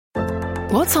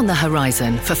What's on the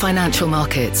horizon for financial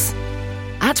markets?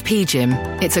 At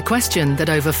PGIM, it's a question that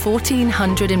over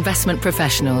 1,400 investment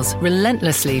professionals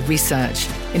relentlessly research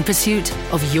in pursuit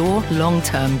of your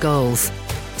long-term goals.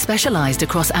 Specialized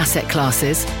across asset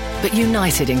classes, but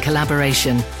united in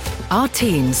collaboration, our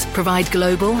teams provide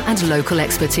global and local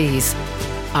expertise.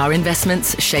 Our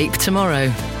investments shape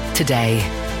tomorrow, today.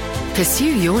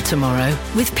 Pursue your tomorrow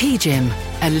with PGIM,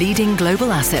 a leading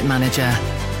global asset manager.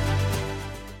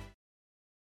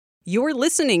 You're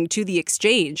listening to The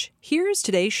Exchange. Here's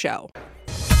today's show.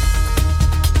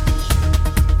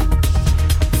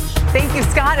 Thank you,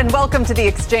 Scott, and welcome to The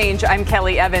Exchange. I'm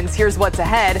Kelly Evans. Here's what's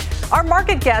ahead. Our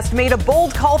market guest made a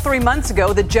bold call 3 months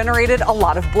ago that generated a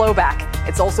lot of blowback.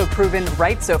 It's also proven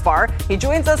right so far. He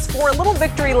joins us for a little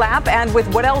victory lap and with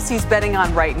what else he's betting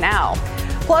on right now.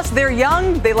 Plus, they're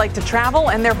young, they like to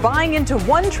travel, and they're buying into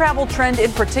one travel trend in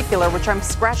particular, which I'm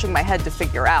scratching my head to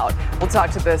figure out. We'll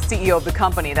talk to the CEO of the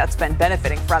company that's been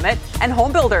benefiting from it. And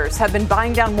homebuilders have been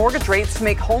buying down mortgage rates to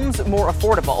make homes more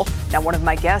affordable. Now, one of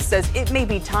my guests says it may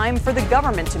be time for the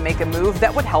government to make a move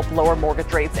that would help lower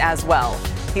mortgage rates as well.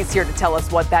 He's here to tell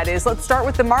us what that is. Let's start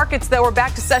with the markets, though. We're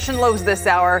back to session lows this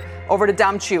hour. Over to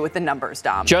Dom Chu with the numbers,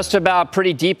 Dom. Just about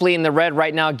pretty deeply in the red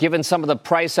right now, given some of the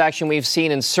price action we've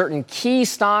seen in certain key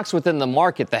stocks within the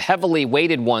market, the heavily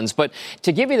weighted ones. But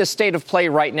to give you the state of play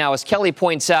right now, as Kelly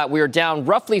points out, we are down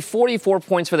roughly 44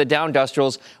 points for the Dow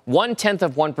Industrials,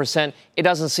 0.1%. It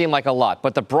doesn't seem like a lot.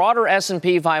 But the broader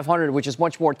S&P 500, which is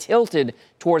much more tilted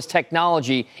towards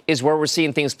technology, is where we're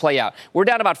seeing things play out. We're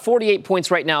down about 48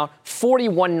 points right now.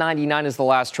 41.99 is the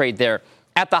last trade there.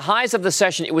 At the highs of the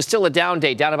session, it was still a down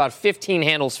day, down about 15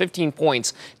 handles, 15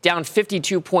 points, down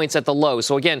 52 points at the low.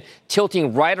 So again,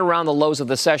 tilting right around the lows of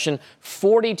the session,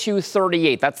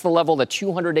 42.38. That's the level, the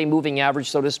 200-day moving average,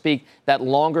 so to speak, that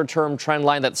longer-term trend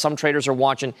line that some traders are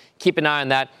watching. Keep an eye on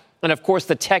that. And, of course,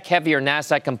 the tech-heavier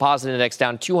NASDAQ Composite Index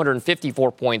down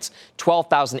 254 points,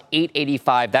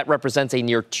 12,885. That represents a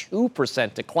near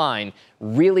 2% decline,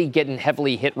 really getting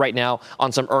heavily hit right now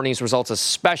on some earnings results,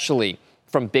 especially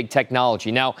from big technology.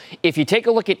 Now, if you take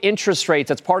a look at interest rates,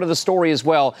 that's part of the story as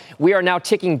well. We are now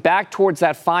ticking back towards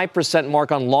that 5%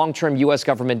 mark on long-term U.S.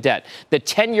 government debt. The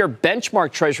 10-year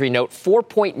benchmark Treasury note,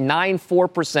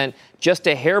 4.94%, just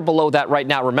a hair below that right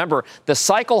now. Remember, the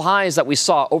cycle highs that we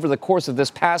saw over the course of this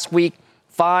past week,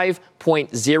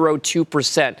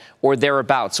 5.02% or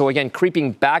thereabouts. So again,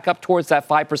 creeping back up towards that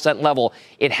 5% level.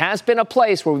 It has been a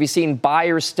place where we've seen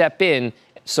buyers step in.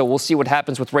 So we'll see what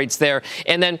happens with rates there.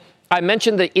 And then I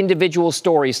mentioned the individual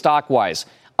story stock-wise.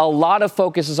 A lot of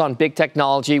focus is on big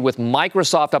technology with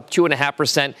Microsoft up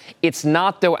 2.5%. It's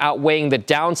not, though, outweighing the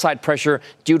downside pressure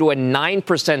due to a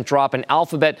 9% drop in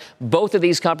Alphabet. Both of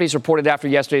these companies reported after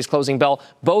yesterday's closing bell.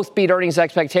 Both beat earnings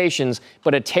expectations,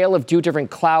 but a tale of two different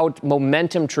cloud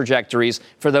momentum trajectories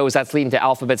for those that's leading to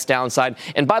Alphabet's downside.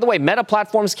 And by the way, Meta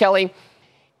Platforms, Kelly,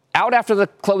 out after the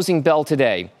closing bell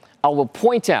today, I will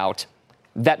point out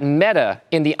that Meta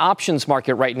in the options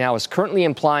market right now is currently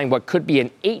implying what could be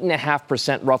an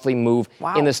 8.5% roughly move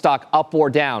in the stock up or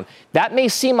down. That may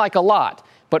seem like a lot,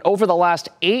 but over the last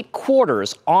 8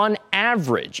 quarters, on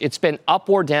average, it's been up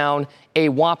or down a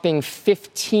whopping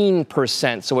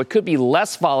 15%. So it could be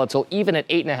less volatile, even at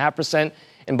 8.5%.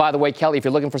 And by the way, Kelly, if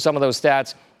you're looking for some of those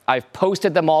stats, I've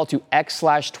posted them all to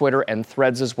X/Twitter and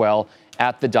Threads as well.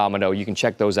 At the Domino. You can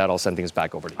check those out. I'll send things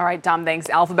back over to you. All right, Dom, thanks.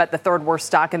 Alphabet, the third worst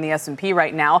stock in the S&P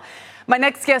right now. My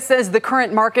next guest says the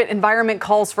current market environment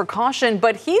calls for caution,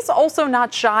 but he's also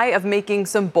not shy of making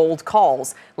some bold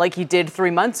calls, like he did 3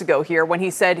 months ago here when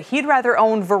he said he'd rather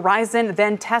own Verizon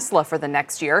than Tesla for the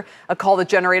next year, a call that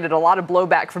generated a lot of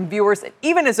blowback from viewers,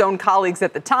 even his own colleagues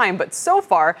at the time. But so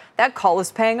far, that call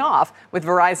is paying off, with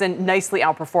Verizon nicely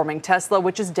outperforming Tesla,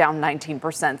 which is down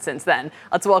 19% since then.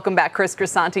 Let's welcome back Chris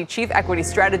Crisanti, Chief Equity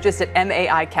Strategist at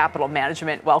MAI Capital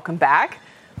Management. Welcome back.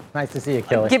 Nice to see you,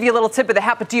 Kelly. I'll give you a little tip of the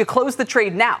hat, but do you close the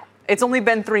trade now? It's only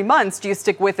been 3 months. Do you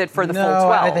stick with it for the full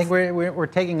 12? I think we're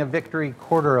taking a victory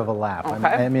quarter of a lap. Okay.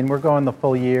 I mean, we're going the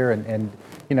full year, and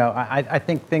you know, I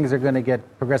think things are going to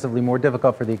get progressively more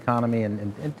difficult for the economy,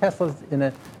 and Tesla's in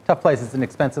a tough place. It's an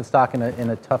expensive stock in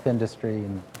a tough industry,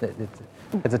 and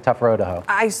it's a tough road to hoe.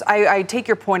 I take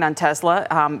your point on Tesla,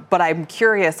 but I'm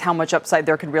curious how much upside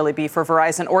there could really be for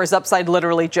Verizon, or is upside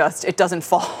literally just it doesn't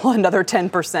fall another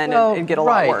 10% and get a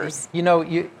lot worse? You know,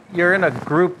 you're in a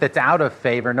group that's out of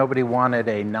favor. Nobody wanted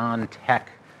a non-tech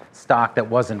stock that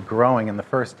wasn't growing in the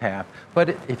first half.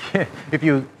 But if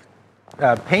you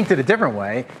painted a different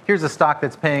way, here's a stock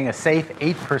that's paying a safe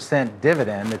 8%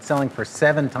 dividend. It's selling for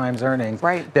 7 times earnings.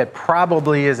 Right. That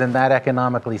probably isn't that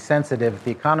economically sensitive. If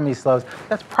the economy slows,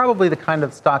 that's probably the kind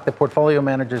of stock that portfolio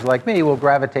managers like me will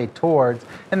gravitate towards.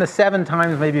 And the 7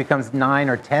 times maybe becomes 9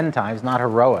 or 10 times, not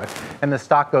heroic. And the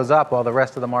stock goes up while the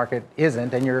rest of the market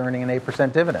isn't, and you're earning an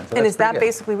 8% dividend. So and is that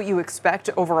basically what you expect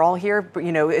overall here?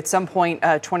 At some point,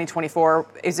 2024,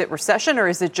 is it recession, or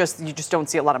is it just you just don't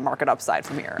see a lot of market upside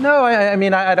from here? No,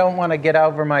 I don't want to get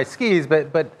over my skis,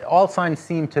 but all signs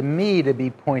seem to me to be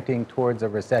pointing towards a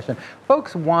recession.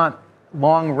 Folks want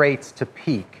long rates to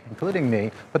peak, including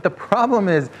me. But the problem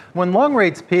is when long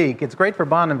rates peak, it's great for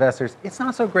bond investors. It's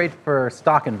not so great for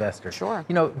stock investors. Sure.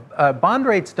 Bond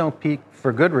rates don't peak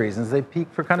for good reasons. They peak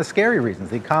for kind of scary reasons.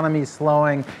 The economy is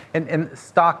slowing, and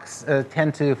stocks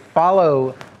tend to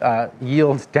follow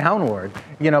yields downward.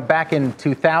 Back in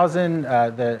 2000,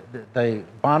 the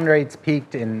bond rates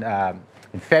peaked in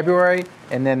February,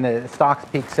 and then the stocks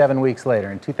peaked 7 weeks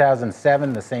later. In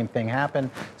 2007, the same thing happened.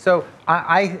 So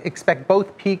I expect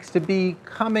both peaks to be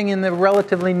coming in the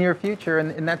relatively near future,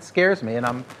 and that scares me. And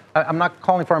I'm not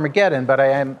calling for Armageddon, but I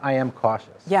am cautious.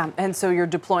 Yeah, and so you're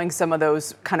deploying some of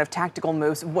those kind of tactical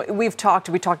moves. We talked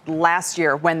last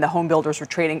year when the homebuilders were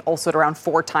trading also at around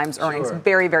 4 times earnings, Sure.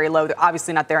 Very, very low. They're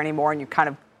obviously not there anymore, and you kind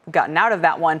of gotten out of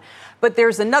that one. But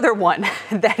there's another one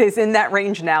that is in that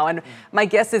range now. And my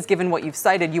guess is, given what you've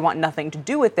cited, you want nothing to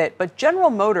do with it. But General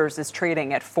Motors is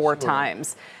trading at 4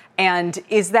 times. And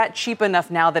is that cheap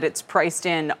enough now that it's priced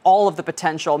in all of the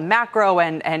potential macro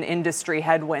and industry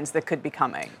headwinds that could be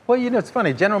coming? Well, it's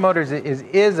funny. General Motors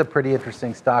is a pretty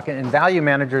interesting stock. And value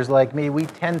managers like me, we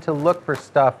tend to look for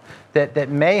stuff that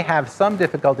may have some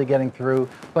difficulty getting through,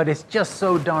 but it's just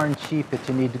so darn cheap that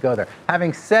you need to go there.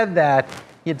 Having said that,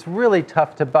 it's really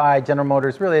tough to buy General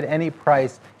Motors really at any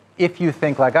price if you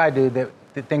think, like I do, that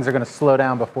things are going to slow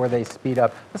down before they speed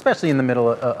up, especially in the middle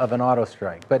of an auto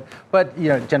strike. But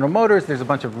General Motors, there's a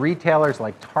bunch of retailers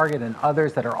like Target and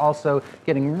others that are also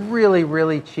getting really,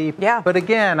 really cheap. Yeah. But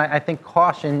again, I think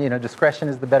caution, discretion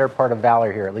is the better part of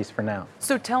valor here, at least for now.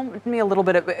 So tell me a little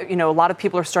bit, a lot of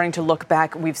people are starting to look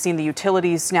back. We've seen the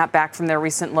utilities snap back from their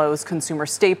recent lows, consumer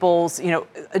staples,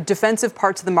 defensive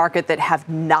parts of the market that have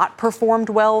not performed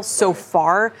well so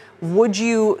far. Would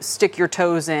you stick your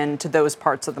toes into those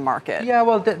parts of the market? Yeah,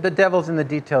 well, the devil's in the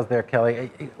details there,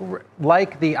 Kelly.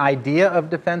 Like the idea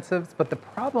of defensives, but the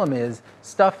problem is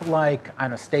stuff like,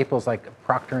 staples like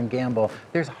Procter & Gamble,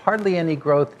 there's hardly any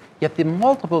growth, yet the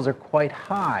multiples are quite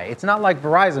high. It's not like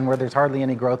Verizon where there's hardly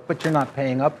any growth, but you're not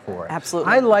paying up for it.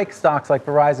 Absolutely. I like stocks like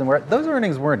Verizon where those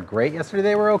earnings weren't great yesterday,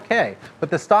 they were okay.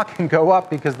 But the stock can go up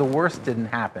because the worst didn't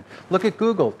happen. Look at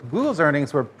Google. Google's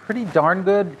earnings were pretty darn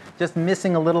good, just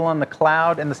missing a little on the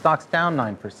cloud, and the stock's down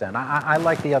 9%. I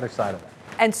like the other side of that.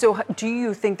 And so do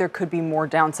you think there could be more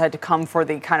downside to come for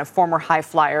the kind of former high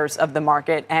flyers of the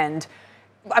market? And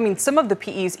some of the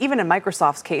PEs, even in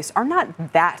Microsoft's case, are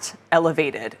not that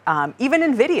elevated. Even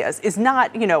NVIDIA's is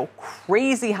not,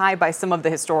 crazy high by some of the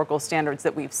historical standards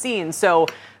that we've seen. So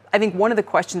I think one of the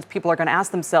questions people are going to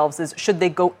ask themselves is, should they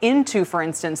go into, for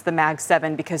instance, the Mag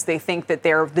 7 because they think that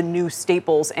they're the new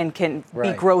staples and can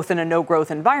be growth in a no-growth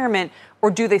environment,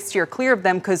 or do they steer clear of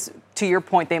them because, to your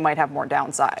point, they might have more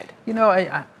downside?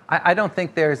 I don't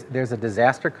think there's a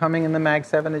disaster coming in the Mag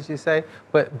 7, as you say,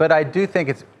 but I do think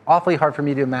it's awfully hard for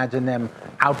me to imagine them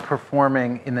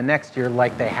outperforming in the next year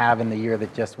like they have in the year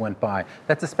that just went by.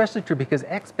 That's especially true because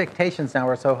expectations now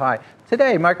are so high.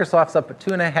 Today, Microsoft's up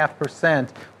 2.5%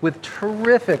 with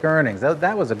terrific earnings.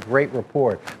 That was a great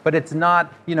report. But it's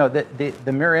not,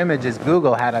 the mirror image is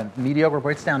Google had a mediocre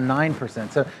report. It's down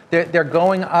 9%. So they're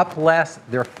going up less.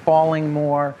 They're falling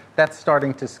more. That's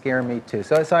starting to scare me, too.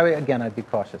 So again, I'd be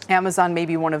cautious. Amazon may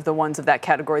be one of the ones of that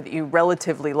category that you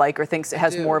relatively like or thinks it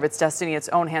has more of its destiny in its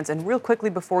own hands. And real quickly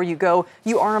before you go,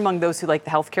 you are among those who like the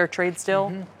healthcare trade still?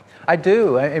 Mm-hmm. I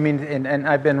do. And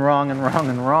I've been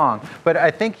wrong. But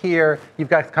I think here you've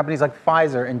got companies like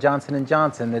Pfizer and Johnson &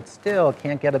 Johnson that still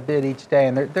can't get a bid each day.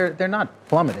 And they're not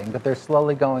plummeting, but they're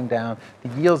slowly going down.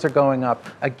 The yields are going up.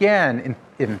 Again,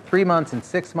 in 3 months, in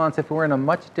 6 months, if we're in a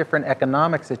much different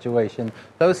economic situation,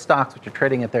 those stocks which are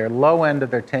trading at their low end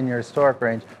of their 10-year historic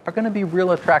range are going to be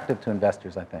real attractive to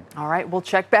investors, I think. All right. We'll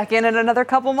check back in another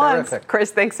couple months. Terrific.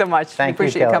 Chris, thanks so much. Thank you,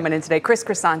 appreciate you coming in today. Chris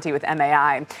Crisanti with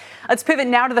MAI. Let's pivot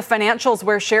now to the financials,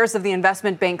 where shares of the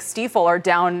investment bank Stifel are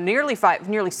down nearly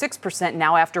 6%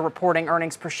 now after reporting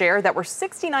earnings per share that were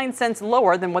 69 cents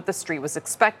lower than what the street was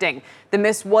expecting. The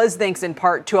miss was thanks in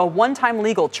part to a one-time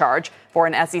legal charge for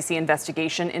an SEC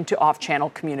investigation into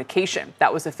off-channel communication.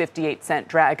 That was a 58-cent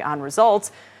drag on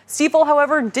results. Stifel,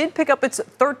 however, did pick up its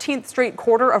 13th straight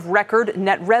quarter of record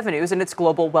net revenues in its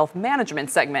global wealth management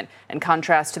segment, in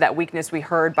contrast to that weakness we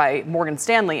heard by Morgan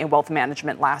Stanley in wealth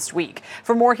management last week.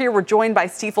 For more here, we're joined by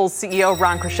Stifel's CEO,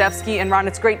 Ron Kruszewski. And Ron,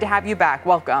 it's great to have you back.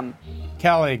 Welcome.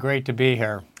 Kelly, great to be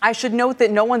here. I should note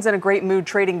that no one's in a great mood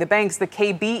trading the banks. The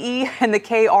KBE and the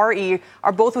KRE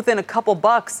are both within a couple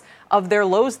bucks of their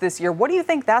lows this year. What do you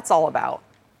think that's all about?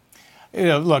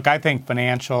 Look, I think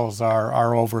financials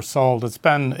are oversold.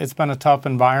 It's been a tough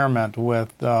environment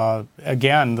with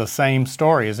again the same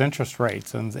story as interest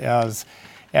rates, and as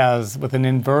with an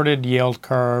inverted yield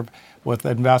curve, with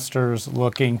investors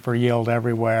looking for yield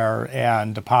everywhere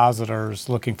and depositors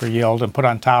looking for yield, and put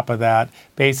on top of that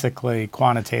basically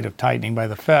quantitative tightening by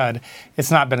the Fed,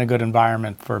 it's not been a good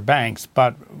environment for banks.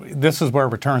 But this is where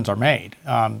returns are made.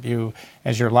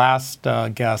 As your last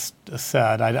guest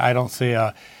said, I don't see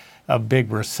a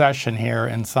big recession here,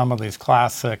 and some of these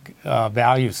classic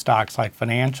value stocks like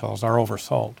financials are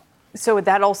oversold. So with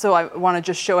that also, I want to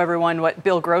just show everyone what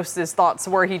Bill Gross's thoughts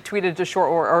were. He tweeted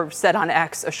or said on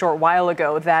X a short while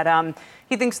ago that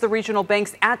he thinks the regional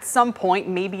banks at some point,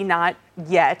 maybe not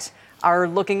yet, are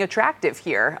looking attractive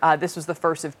here. This was the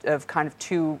first of kind of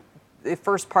the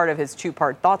first part of his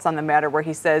two-part thoughts on the matter, where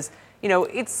he says, you know,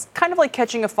 it's kind of like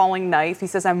catching a falling knife. He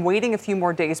says, I'm waiting a few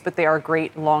more days, but they are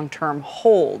great long-term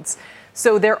holds.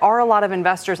 So there are a lot of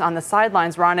investors on the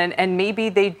sidelines, Ron, and maybe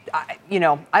they,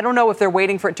 I don't know if they're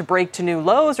waiting for it to break to new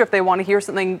lows or if they want to hear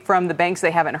something from the banks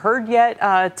they haven't heard yet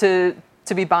to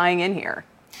be buying in here.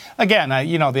 Again,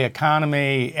 the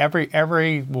economy,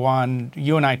 everyone,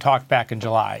 you and I talked back in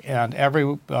July, and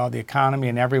the economy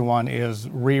and everyone is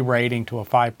re-rating to a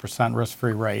 5%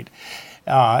 risk-free rate.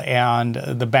 And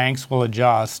the banks will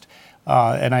adjust.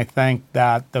 And I think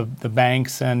that the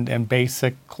banks and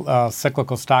basic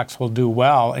cyclical stocks will do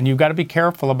well. And you've got to be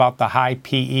careful about the high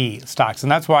PE stocks.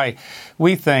 And that's why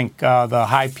we think the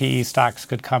high PE stocks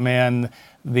could come in.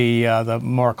 The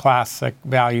more classic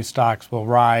value stocks will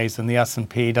rise, and the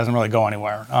S&P doesn't really go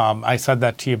anywhere. I said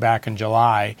that to you back in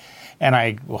July, and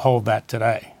I hold that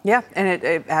today. Yeah, and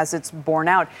it as it's borne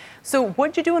out. So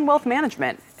what'd you do in wealth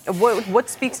management? What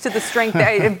speaks to the strength?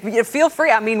 Feel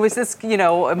free. I mean, was this,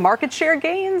 market share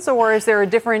gains, or is there a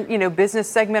different, business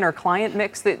segment or client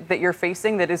mix that you're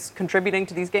facing that is contributing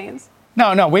to these gains?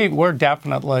 No, we're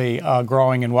definitely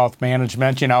growing in wealth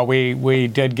management. We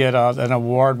did get an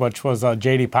award, which was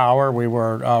J.D. Power. We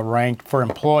were ranked for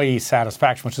employee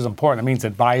satisfaction, which is important. It means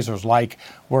advisors like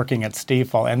working at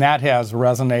Stifel, and that has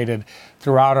resonated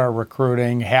throughout our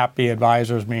recruiting. Happy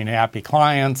advisors mean happy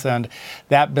clients, and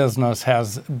that business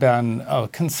has been a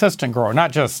consistent grower,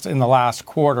 not just in the last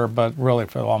quarter, but really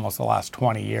for almost the last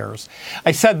 20 years.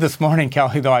 I said this morning,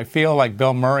 Kelly, though, I feel like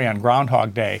Bill Murray on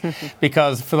Groundhog Day,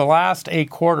 because for the last 8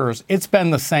 quarters, it's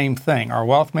been the same thing. Our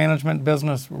wealth management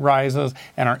business rises,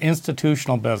 and our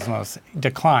institutional business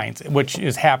declines, which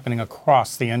is happening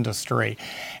across the industry.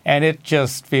 And it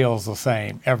just feels the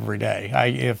same every day.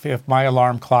 If my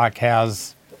alarm clock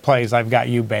plays I've Got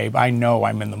You, Babe, I know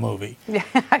I'm in the movie. Yeah,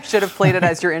 I should have played it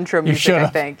as your intro music, I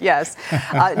think. Yes.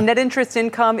 Net interest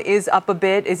income is up a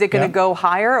bit. Is it going to go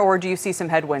higher, or do you see some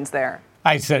headwinds there?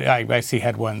 I see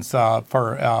headwinds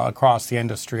for across the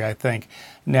industry. I think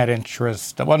net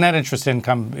interest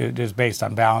income is based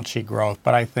on balance sheet growth,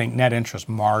 but I think net interest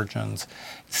margins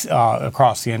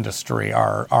across the industry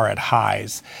are at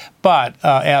highs. But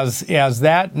as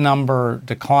that number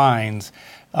declines,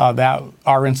 that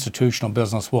our institutional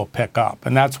business will pick up.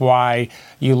 And that's why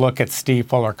you look at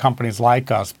Stifel or companies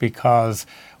like us, because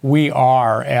we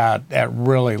are at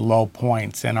really low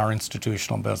points in our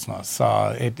institutional business.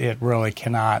 It really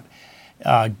cannot,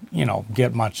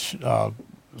 get much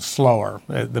slower,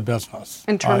 the business.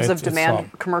 In terms of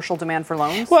demand, commercial demand for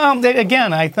loans? Well,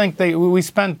 again, I think we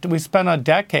spent a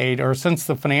decade, or since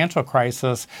the financial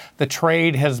crisis, the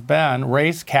trade has been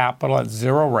raise capital at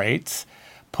zero rates,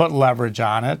 put leverage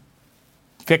on it,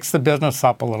 fix the business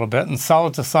up a little bit, and sell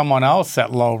it to someone else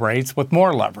at low rates with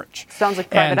more leverage. Sounds like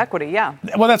private equity, yeah.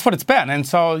 Well, that's what it's been. And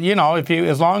so,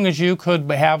 as long as you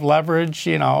could have leverage,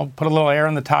 put a little air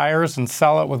in the tires and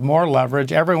sell it with more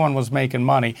leverage, everyone was making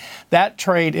money. That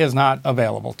trade is not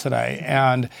available today.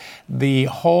 And the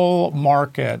whole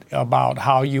market about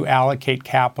how you allocate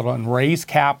capital and raise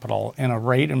capital in a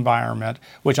rate environment,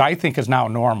 which I think is now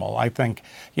normal. I think,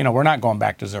 we're not going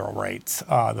back to zero rates.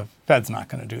 The Fed's not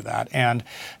going to do that. And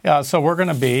so we're going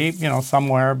to be,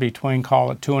 somewhere between,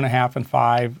 call it 2.5 and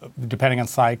 5, depending on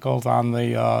cycles on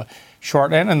the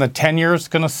short end. And the 10-year is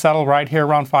going to settle right here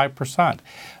around 5%.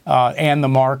 and the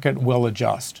market will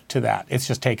adjust to that. It's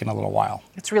just taken a little while.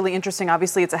 It's really interesting.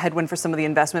 Obviously, it's a headwind for some of the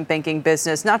investment banking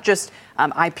business, not just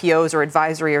IPOs or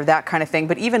advisory or that kind of thing,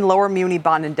 but even lower muni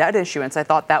bond and debt issuance. I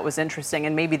thought that was interesting,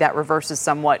 and maybe that reverses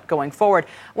somewhat going forward.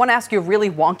 I want to ask you a really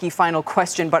wonky final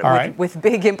question, but with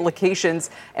big implications.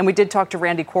 And we did talk to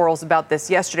Randy Quarles about this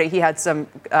yesterday. He had some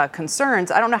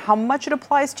concerns. I don't know how much it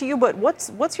applies to you, but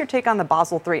what's your take on the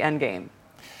Basel III endgame?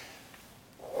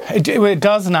 It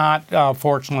does not,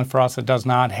 fortunately for us, it does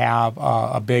not have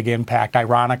a big impact.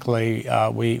 Ironically,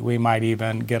 we might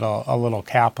even get a little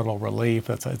capital relief.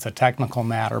 It's a technical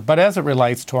matter. But as it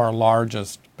relates to our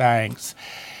largest banks,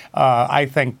 I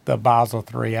think the Basel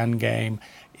III endgame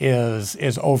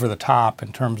is over the top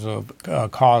in terms of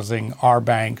causing our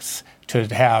banks to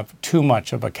have too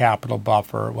much of a capital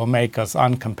buffer, will make us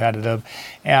uncompetitive,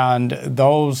 and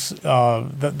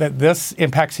this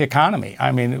impacts the economy.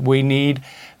 I mean, we need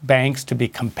banks to be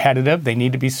competitive. They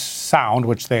need to be sound,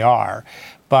 which they are.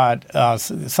 But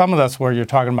some of this, where you're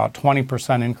talking about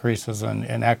 20% increases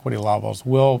in equity levels,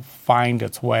 will find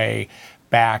its way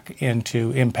back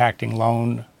into impacting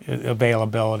loan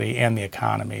availability and the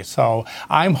economy. So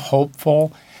I'm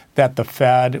hopeful that the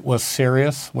Fed was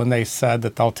serious when they said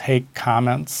that they'll take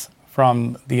comments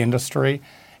from the industry,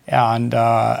 and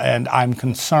I'm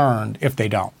concerned if they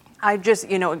don't.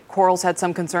 Quarles had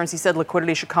some concerns. He said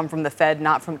liquidity should come from the Fed,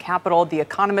 not from capital. The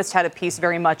Economist had a piece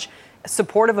very much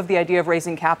supportive of the idea of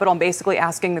raising capital and basically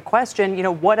asking the question,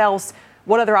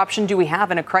 what other option do we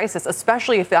have in a crisis,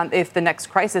 especially if the next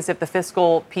crisis, if the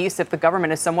fiscal piece, if the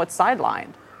government is somewhat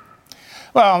sidelined?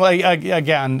 Well,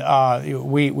 again,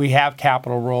 we have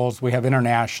capital rules. We have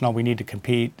international. We need to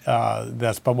compete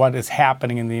this. But what is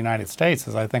happening in the United States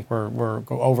is I think we're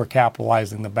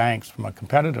overcapitalizing the banks from a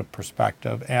competitive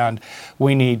perspective, and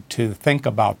we need to think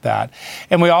about that.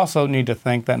 And we also need to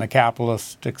think that in a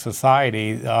capitalistic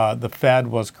society, the Fed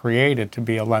was created to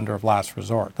be a lender of last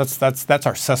resort. That's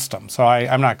our system. So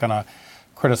I'm not going to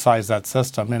criticize that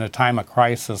system. In a time of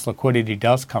crisis, liquidity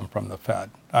does come from the Fed.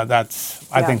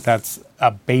 I think that's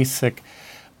a basic,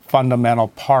 fundamental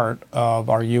part of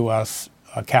our U.S.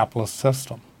 Capitalist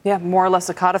system. Yeah, more or less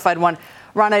a codified one.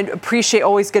 Ron, I appreciate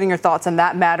always getting your thoughts on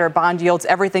that matter, bond yields,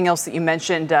 everything else that you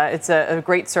mentioned. It's a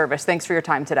great service. Thanks for your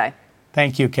time today.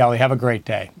 Thank you, Kelly. Have a great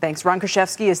day. Thanks. Ron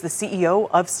Kruszewski is the CEO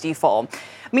of Stifel.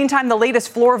 Meantime, the latest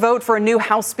floor vote for a new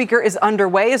House Speaker is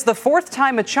underway. Is the fourth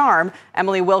time a charm?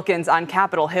 Emily Wilkins on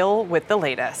Capitol Hill with the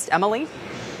latest. Emily?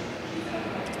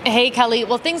 Hey, Kelly.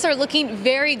 Well, things are looking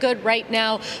very good right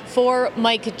now for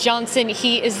Mike Johnson.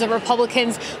 He is the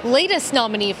Republicans' latest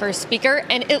nominee for Speaker,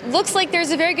 and it looks like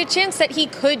there's a very good chance that he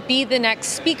could be the next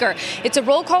Speaker. It's a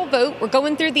roll call vote. We're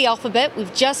going through the alphabet.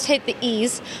 We've just hit the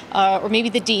E's, or maybe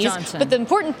the D's. Johnson. But the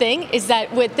important thing is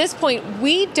that at this point,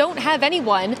 we don't have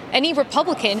any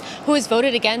Republican who has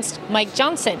voted against Mike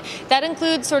Johnson. That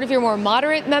includes sort of your more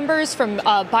moderate members from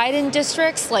Biden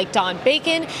districts like Don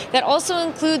Bacon. That also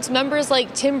includes members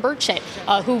like Tim Burchett,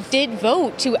 who did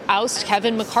vote to oust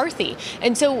Kevin McCarthy.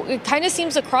 And so it kind of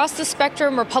seems across the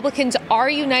spectrum, Republicans are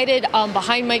united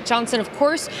behind Mike Johnson. Of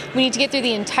course, we need to get through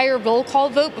the entire roll call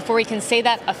vote before we can say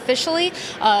that officially.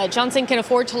 Johnson can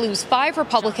afford to lose 5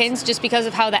 Republicans just because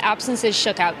of how the absences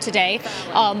shook out today.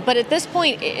 But at this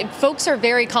point, folks are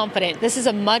very confident. This is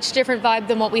a much different vibe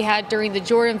than what we had during the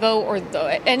Jordan vote or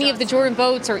any of the Jordan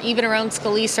votes or even around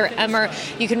Scalise or Emmer.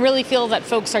 You can really feel that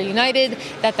folks are united,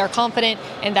 that they're confident,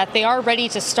 and that they are ready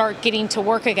to start getting to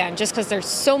work again just because there's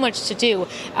so much to do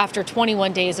after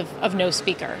 21 days of no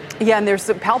speaker. Yeah, and there's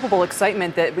some palpable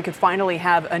excitement that we could finally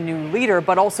have a new leader,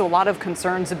 but also a lot of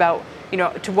concerns about,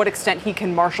 to what extent he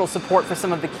can marshal support for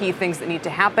some of the key things that need to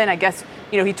happen. I guess,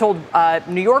 he told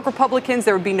New York Republicans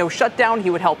there would be no shutdown. He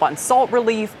would help on SALT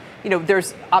relief.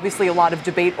 There's obviously a lot of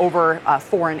debate over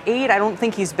foreign aid. I don't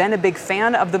think he's been a big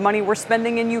fan of the money we're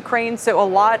spending in Ukraine. So a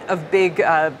lot of big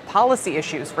policy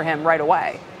issues for him right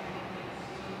away.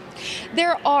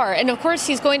 There are. And of course,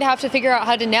 he's going to have to figure out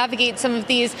how to navigate some of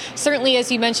these. Certainly, as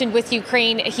you mentioned, with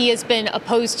Ukraine, he has been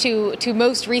opposed to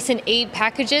most recent aid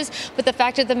packages. But the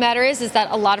fact of the matter is that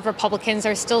a lot of Republicans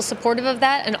are still supportive of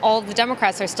that, and all of the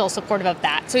Democrats are still supportive of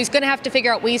that. So he's going to have to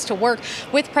figure out ways to work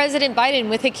with President Biden,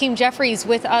 with Hakeem Jeffries,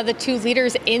 with the two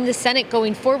leaders in the Senate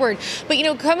going forward. But,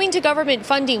 coming to government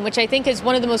funding, which I think is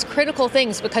one of the most critical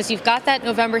things because you've got that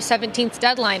November 17th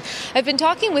deadline. I've been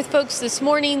talking with folks this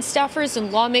morning, staffers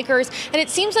and lawmakers, And it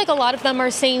seems like a lot of them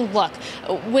are saying, look,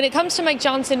 when it comes to Mike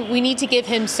Johnson, we need to give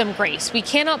him some grace. We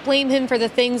cannot blame him for the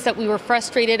things that we were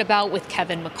frustrated about with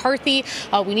Kevin McCarthy.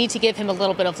 We need to give him a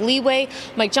little bit of leeway.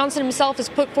 Mike Johnson himself has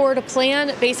put forward a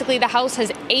plan. Basically, the House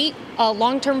has 8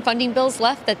 long-term funding bills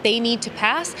left that they need to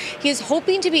pass. He is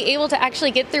hoping to be able to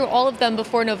actually get through all of them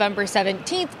before November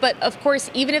 17th. But of course,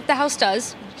 even if the House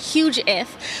does, huge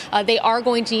if, they are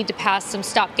going to need to pass some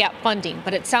stopgap funding.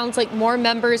 But it sounds like more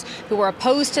members who were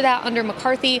opposed to that under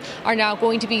McCarthy are now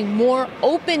going to be more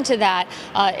open to that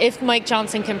if Mike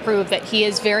Johnson can prove that he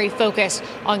is very focused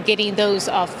on getting those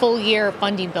full year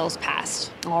funding bills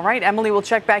passed. All right, Emily, we'll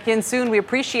check back in soon. We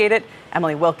appreciate it.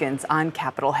 Emily Wilkins on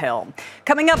Capitol Hill.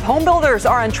 Coming up, homebuilders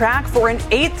are on track for an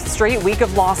 8th straight week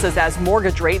of losses as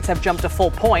mortgage rates have jumped a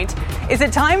full point. Is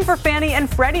it time for Fannie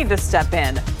and Freddie to step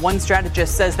in? One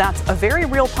strategist says that's a very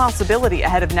real possibility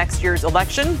ahead of next year's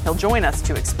election. He'll join us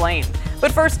to explain.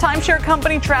 But first, timeshare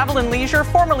company Travel + Leisure,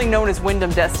 formerly known as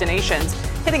Wyndham Destinations,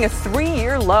 hitting a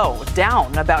 3-year low,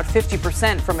 down about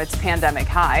 50% from its pandemic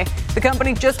high. The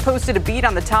company just posted a beat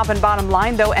on the top and bottom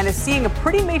line, though, and is seeing a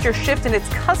pretty major shift in its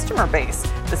customer base.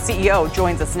 The CEO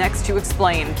joins us next to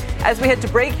explain. As we head to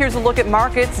break, here's a look at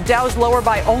markets. Dow's lower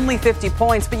by only 50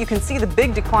 points, but you can see the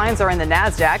big declines are in the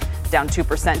NASDAQ, down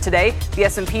 2% today. The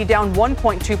S&P down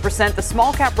 1.2%, the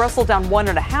small cap Russell down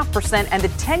 1.5%, and the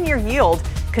 10-year yield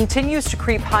continues to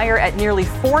creep higher at nearly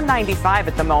 4.95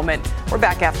 at the moment. We're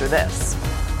back after this.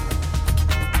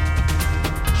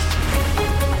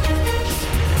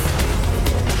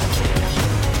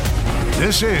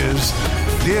 This is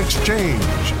The Exchange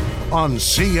on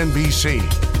CNBC.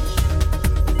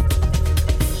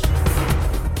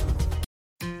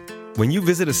 When you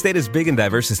visit a state as big and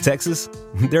diverse as Texas,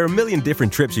 there are a million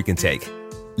different trips you can take.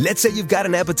 Let's say you've got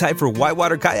an appetite for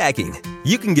whitewater kayaking.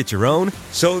 You can get your own,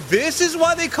 so this is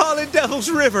why they call it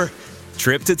Devil's River,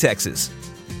 trip to Texas.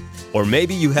 Or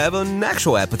maybe you have an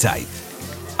actual appetite.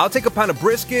 I'll take a pound of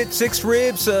brisket, 6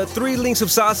 ribs, 3 links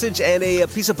of sausage, and a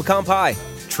piece of pecan pie.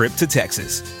 Trip to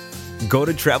Texas. Go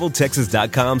to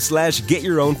traveltexas.com/get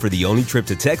your own for the only trip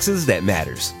to Texas that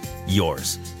matters.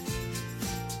 Yours.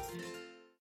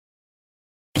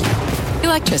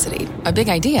 Electricity, a big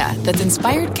idea that's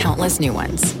inspired countless new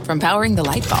ones. From powering the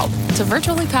light bulb to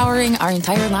virtually powering our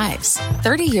entire lives.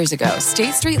 30 years ago,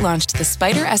 State Street launched the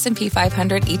Spider S&P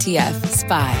 500 ETF,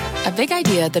 SPY. A big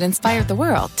idea that inspired the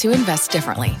world to invest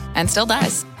differently. And still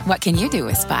does. What can you do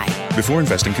with SPY? Before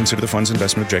investing, consider the fund's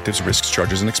investment objectives, risks,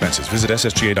 charges, and expenses. Visit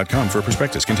ssga.com for a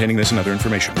prospectus containing this and other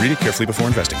information. Read it carefully before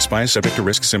investing. SPY is subject to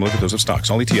risks similar to those of stocks.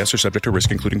 All ETFs are subject to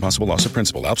risk, including possible loss of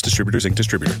principal. Alps Distributors, Inc.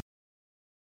 Distributor.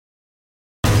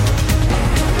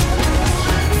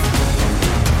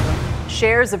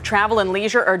 Shares of Travel +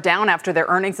 Leisure are down after their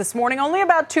earnings this morning, only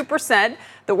about 2%.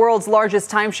 The world's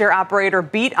largest timeshare operator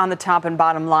beat on the top and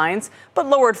bottom lines, but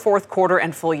lowered fourth quarter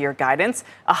and full year guidance.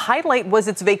 A highlight was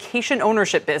its vacation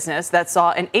ownership business that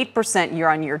saw an 8%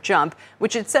 year-on-year jump,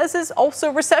 which it says is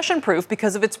also recession-proof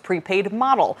because of its prepaid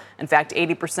model. In fact,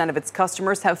 80% of its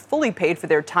customers have fully paid for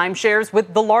their timeshares,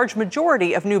 with the large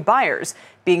majority of new buyers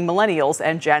being millennials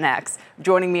and Gen X.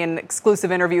 Joining me in an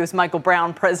exclusive interview is Michael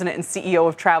Brown, President and CEO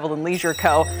of Travel + Leisure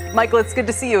Co. Michael, it's good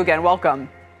to see you again. Welcome.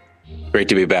 Great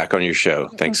to be back on your show.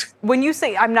 Thanks. When you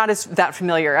say, I'm not that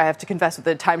familiar, I have to confess, with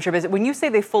the timeshare business. When you say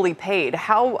they fully paid,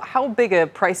 how big a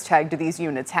price tag do these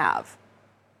units have?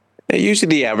 Usually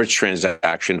the average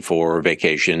transaction for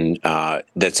vacation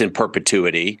that's in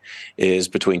perpetuity is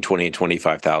between $20,000 and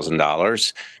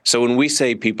 $25,000. So when we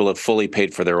say people have fully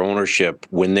paid for their ownership,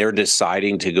 when they're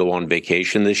deciding to go on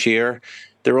vacation this year,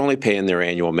 they're only paying their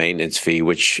annual maintenance fee,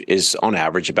 which is on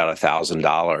average about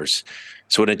 $1,000.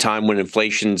 So at a time when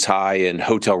inflation's high and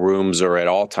hotel rooms are at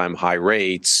all-time high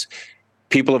rates,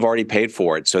 people have already paid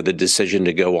for it. So the decision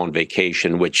to go on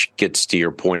vacation, which gets to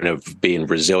your point of being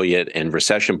resilient and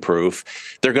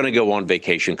recession-proof, they're going to go on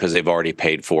vacation because they've already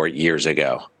paid for it years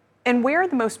ago. And where are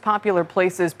the most popular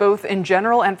places, both in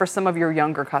general and for some of your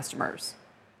younger customers?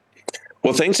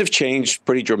 Well, things have changed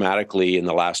pretty dramatically in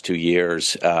the last 2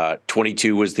 years.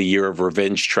 22 was the year of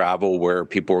revenge travel, where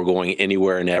people were going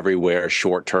anywhere and everywhere,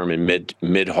 short-term and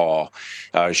mid-haul,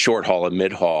 short-haul and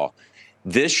mid-haul.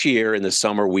 This year in the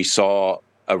summer, we saw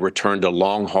a return to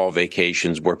long-haul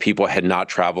vacations where people had not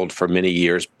traveled for many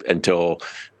years until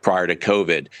prior to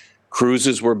COVID.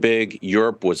 Cruises were big.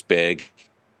 Europe was big.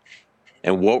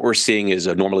 And what we're seeing is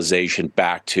a normalization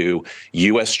back to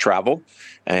U.S. travel.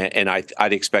 And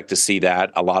I'd expect to see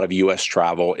that, a lot of U.S.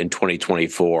 travel in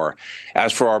 2024.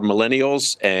 As for our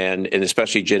millennials and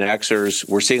especially Gen Xers,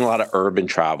 we're seeing a lot of urban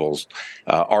travels.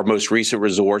 Our most recent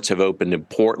resorts have opened in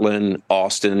Portland,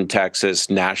 Austin, Texas,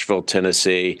 Nashville,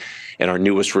 Tennessee, and our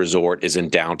newest resort is in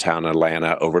downtown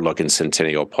Atlanta overlooking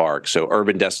Centennial Park. So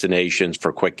urban destinations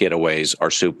for quick getaways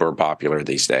are super popular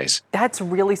these days. That's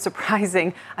really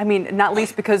surprising. I mean, not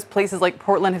least because places like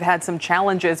Portland have had some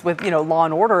challenges with, law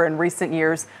and order in recent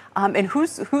years. And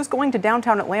who's going to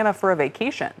downtown Atlanta for a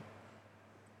vacation?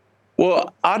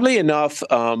 Well, oddly enough,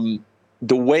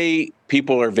 the way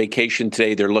people are vacation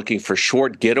today, they're looking for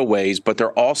short getaways, but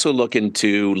they're also looking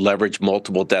to leverage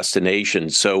multiple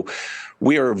destinations. So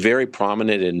we are very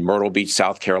prominent in Myrtle Beach,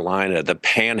 South Carolina. The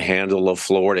panhandle of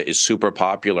Florida is super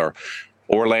popular.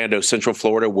 Orlando, Central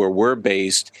Florida, where we're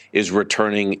based, is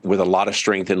returning with a lot of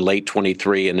strength in late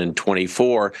 23 and in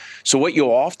 24. So what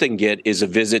you'll often get is a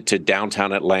visit to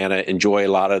downtown Atlanta, enjoy a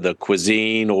lot of the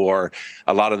cuisine or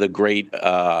a lot of the great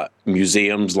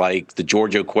museums like the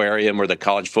Georgia Aquarium or the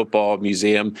College Football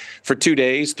Museum for 2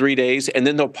 days, 3 days, and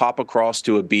then they'll pop across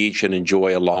to a beach and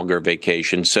enjoy a longer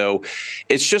vacation. So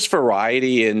it's just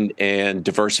variety and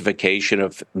diversification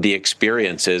of the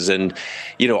experiences. And,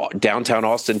 downtown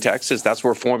Austin, Texas, that's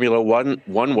where Formula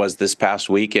One was this past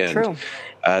weekend. True.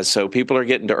 So people are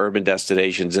getting to urban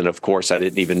destinations. And of course, I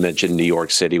didn't even mention New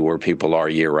York City, where people are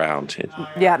year round.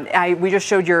 Yeah, we just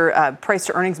showed your price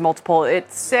to earnings multiple.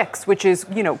 It's 6, which is,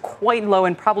 quite low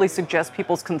and probably suggests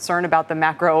people's concern about the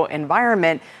macro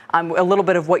environment. A little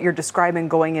bit of what you're describing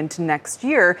going into next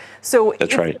year. So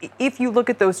that's right. If you look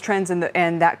at those trends and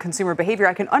that consumer behavior,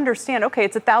 I can understand, okay,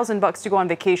 it's $1,000 to go on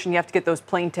vacation. You have to get those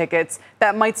plane tickets.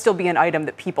 That might still be an item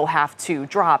that people have to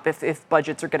drop if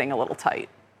budgets are getting a little tight.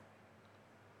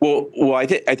 Well, I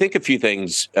think a few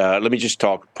things. Let me just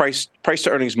talk. Price to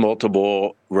earnings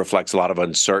multiple reflects a lot of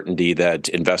uncertainty that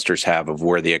investors have of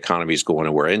where the economy is going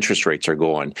and where interest rates are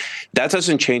going. That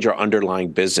doesn't change our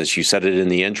underlying business. You said it in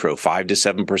the intro, 5 to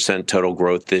 7% total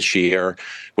growth this year,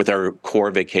 with our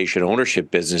core vacation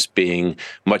ownership business being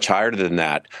much higher than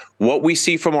that. What we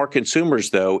see from our consumers,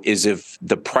 though, is if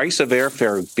the price of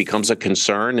airfare becomes a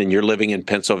concern and you're living in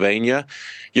Pennsylvania,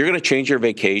 you're going to change your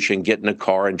vacation, get in a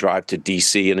car and drive to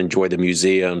D.C. and enjoy the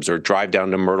museums, or drive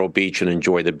down to Myrtle Beach and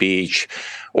enjoy the beach,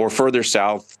 or further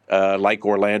south like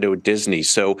Orlando at Disney.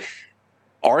 So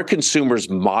our consumers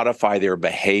modify their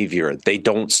behavior. They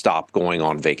don't stop going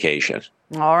on vacation.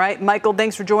 All right, Michael,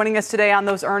 thanks for joining us today on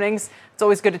those earnings. It's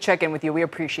always good to check in with you. We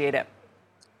appreciate it.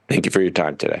 Thank you for your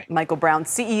time today. Michael Brown,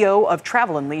 CEO of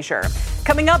Travel and Leisure.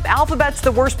 Coming up, Alphabet's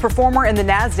the worst performer in the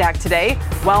NASDAQ today,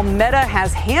 while Meta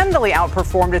has handily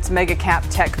outperformed its mega cap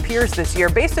tech peers this year,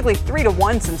 basically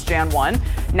 3-1 since Jan 1.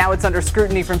 Now it's under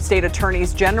scrutiny from state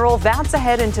attorneys general. That's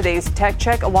ahead in today's Tech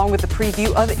Check, along with the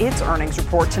preview of its earnings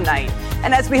report tonight.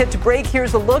 And as we head to break,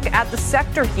 here's a look at the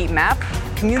sector heat map.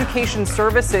 Communication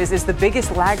services is the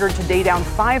biggest laggard today, down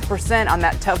 5% on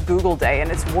that tough Google day,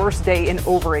 and its worst day in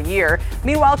over a year.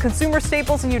 Meanwhile, consumer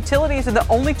staples and utilities are the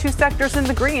only 2 sectors in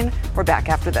the green. We're back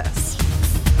after this.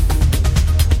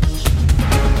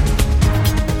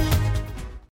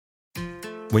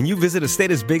 When you visit a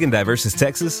state as big and diverse as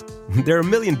Texas, there are a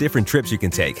million different trips you can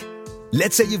take.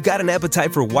 Let's say you've got an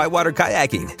appetite for whitewater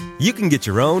kayaking. You can get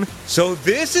your own, so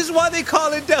this is why they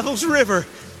call it Devil's River,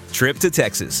 trip to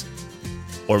Texas.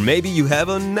 Or maybe you have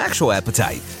an actual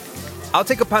appetite. I'll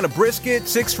take a pound of brisket,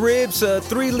 6 ribs,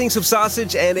 3 links of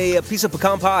sausage, and a piece of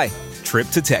pecan pie. Trip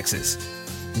to Texas.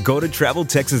 Go to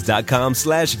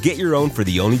traveltexas.com/get your own for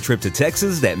the only trip to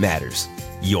Texas that matters.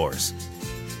 Yours.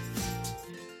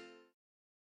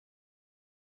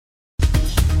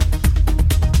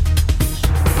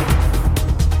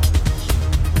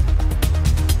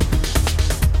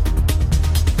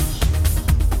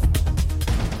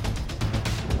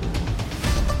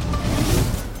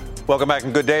 Welcome back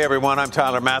and good day, everyone. I'm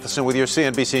Tyler Matheson with your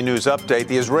CNBC News update.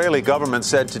 The Israeli government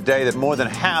said today that more than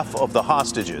half of the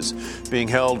hostages being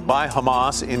held by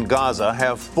Hamas in Gaza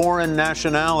have foreign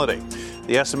nationality.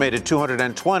 The estimated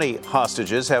 220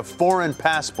 hostages have foreign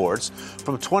passports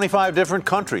from 25 different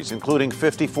countries, including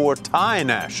 54 Thai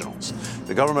nationals.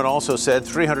 The government also said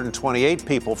 328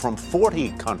 people from 40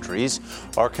 countries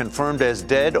are confirmed as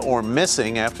dead or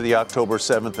missing after the October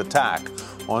 7th attack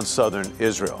on southern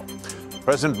Israel.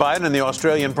 President Biden and the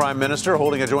Australian Prime Minister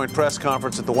holding a joint press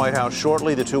conference at the White House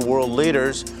shortly. The 2 world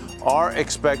leaders are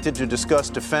expected to discuss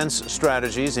defense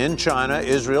strategies in China,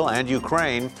 Israel, and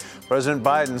Ukraine. President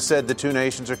Biden said the 2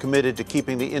 nations are committed to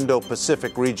keeping the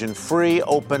Indo-Pacific region free,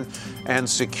 open, and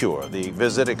secure. The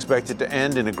visit expected to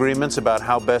end in agreements about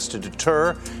how best to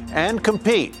deter and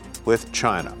compete with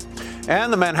China.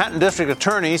 And the Manhattan District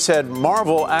Attorney said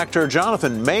Marvel actor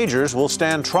Jonathan Majors will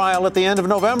stand trial at the end of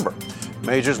November.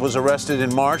 Majors was arrested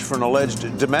in March for an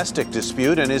alleged domestic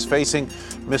dispute and is facing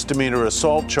misdemeanor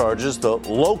assault charges. The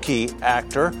Loki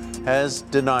actor has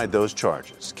denied those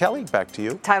charges. Kelly, back to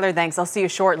you. Tyler, thanks. I'll see you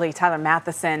shortly. Tyler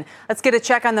Matheson. Let's get a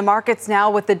check on the markets now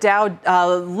with the Dow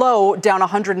low down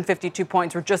 152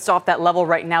 points. We're just off that level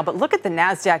right now. But look at the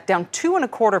NASDAQ down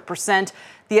 2.25%.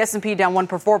 The S&P down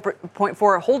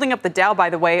 1.4. Holding up the Dow, by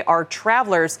the way, are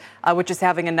Travelers, which is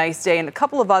having a nice day, and a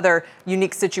couple of other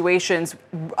unique situations.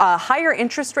 Higher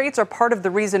interest rates are part of the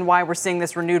reason why we're seeing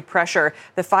this renewed pressure.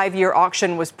 The 5-year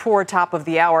auction was poor top of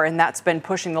the hour, and that's been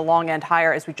pushing the long end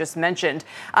higher, as we just mentioned.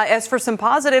 As for some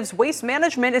positives, Waste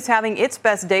Management is having its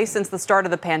best day since the start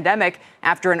of the pandemic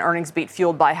after an earnings beat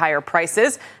fueled by higher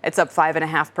prices. It's up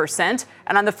 5.5%.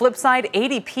 And on the flip side,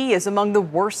 ADP is among the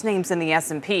worst names in the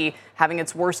S&P, having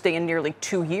its worst day in nearly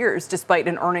 2 years, despite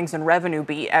an earnings and revenue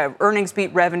beat. Earnings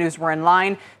beat, revenues were in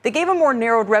line. They gave a more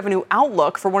narrowed revenue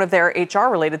outlook for one of their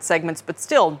HR-related segments, but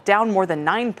still down more than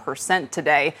 9%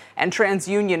 today. And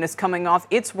TransUnion is coming off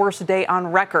its worst day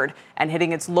on record and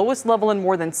hitting its lowest level in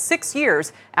more than 6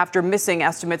 years after missing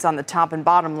estimates on the top and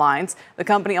bottom lines. The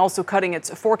company also cutting its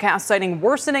forecast, citing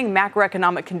worsening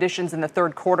macroeconomic conditions in the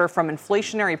third quarter from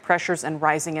inflationary pressures and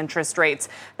rising interest rates.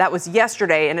 That was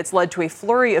yesterday, and it's led to a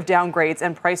flurry of downgrades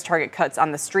and price target cuts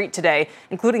on the street today,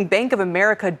 including Bank of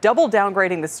America double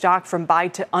downgrading the stock from buy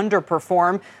to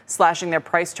underperform, slashing their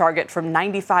price target from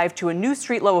 95 to a new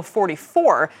street low of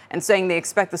 44, and saying they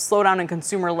expect the slowdown in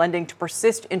consumer lending to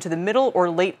persist into the middle or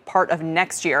late part of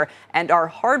next year, and are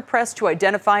hard-pressed to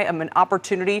identify an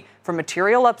opportunity for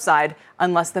material upside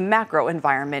unless the macro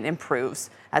environment improves.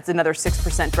 That's another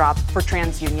 6% drop for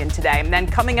TransUnion today. And then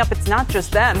coming up, it's not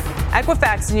just them.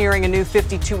 Equifax nearing a new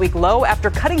 52-week low after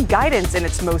cutting guidance in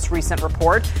its most recent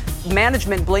report.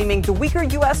 Management blaming the weaker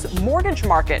U.S. mortgage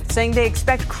market, saying they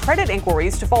expect credit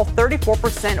inquiries to fall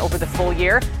 34% over the full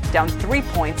year, down 3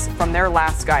 points from their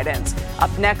last guidance.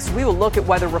 Up next, we will look at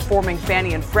whether reforming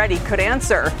Fannie and Freddie could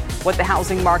answer what the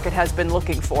housing market has been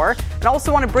looking for. And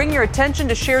also want to bring your attention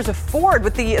to shares of Ford,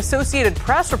 with the Associated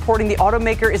Press reporting the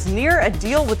automaker is near a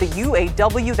deal with the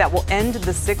UAW that will end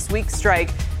the 6-week strike.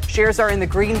 Shares are in the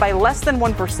green by less than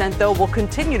 1%, though. We'll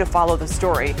continue to follow the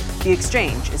story. The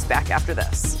Exchange is back after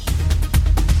this.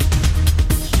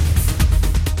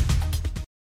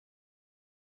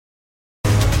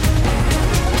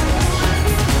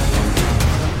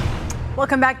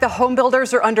 Welcome back. The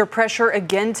homebuilders are under pressure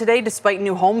again today, despite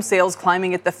new home sales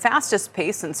climbing at the fastest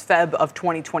pace since Feb of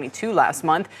 2022 last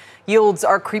month. Yields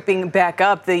are creeping back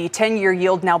up. The 10-year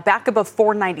yield now back above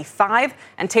 4.95,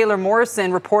 and Taylor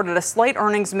Morrison reported a slight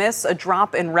earnings miss, a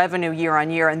drop in revenue year on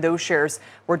year, and those shares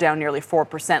were down nearly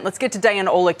 4%. Let's get to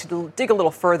Diana Olick to dig a little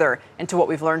further into what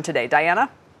we've learned today. Diana?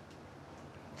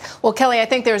 Well, Kelly, I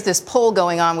think there's this pull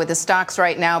going on with the stocks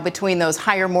right now between those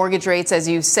higher mortgage rates, as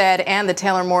you said, and the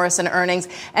Taylor Morrison earnings,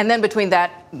 and then between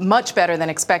that much better than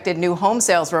expected new home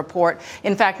sales report.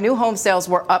 In fact, new home sales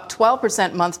were up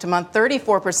 12% month to month,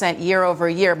 34% year over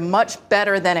year, much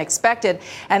better than expected.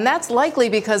 And that's likely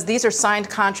because these are signed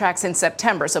contracts in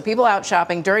September. So people out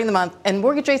shopping during the month, and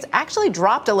mortgage rates actually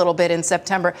dropped a little bit in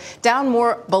September, down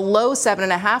more below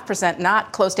 7.5%,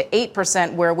 not close to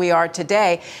 8% where we are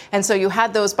today. And so you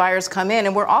had those buyers come in.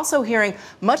 And we're also hearing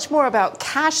much more about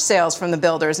cash sales from the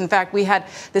builders. In fact, we had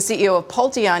the CEO of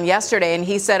Pulte on yesterday, and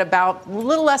he said about a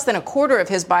little less than a quarter of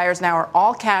his buyers now are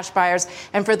all cash buyers.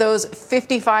 And for those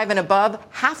 55 and above,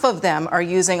 half of them are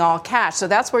using all cash. So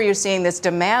that's where you're seeing this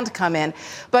demand come in.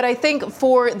 But I think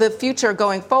for the future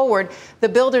going forward, the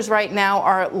builders right now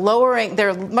are lowering,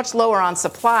 they're much lower on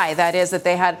supply. That is that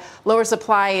they had lower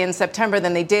supply in September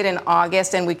than they did in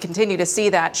August, and we continue to see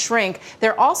that shrink.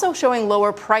 They're also showing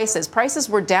lower prices. Prices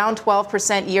were down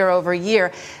 12% year over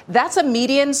year. That's a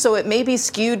median, so it may be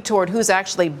skewed toward who's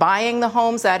actually buying the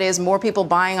homes. That is, more people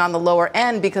buying on the lower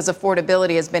end because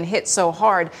affordability has been hit so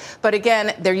hard. But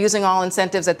again, they're using all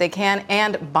incentives that they can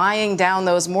and buying down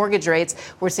those mortgage rates.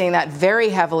 We're seeing that very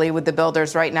heavily with the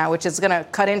builders right now, which is going to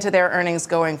cut into their earnings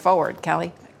going forward.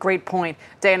 Kelly? Great point.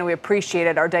 Diana, we appreciate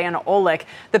it. Our Diana Olick.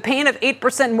 The pain of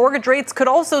 8% mortgage rates could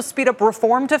also speed up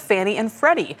reform to Fannie and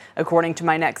Freddie, according to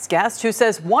my next guest, who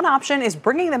says one option is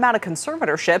bringing them out of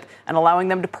conservatorship and allowing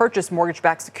them to purchase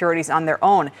mortgage-backed securities on their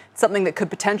own, something that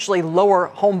could potentially lower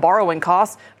home borrowing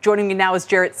costs. Joining me now is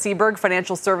Jarrett Seberg,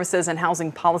 financial services and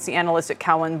housing policy analyst at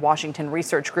Cowen Washington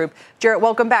Research Group. Jarrett,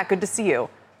 welcome back. Good to see you.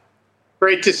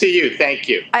 Great to see you. Thank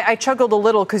you. I chuckled a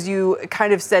little because you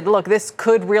kind of said, look, this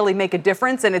could really make a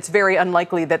difference, and it's very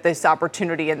unlikely that this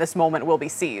opportunity in this moment will be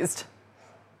seized.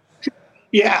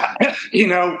 Yeah,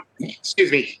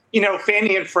 excuse me.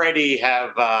 Fannie and Freddie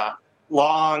have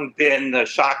long been the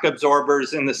shock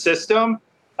absorbers in the system.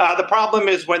 The problem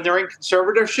is when they're in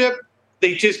conservatorship,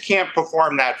 they just can't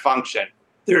perform that function.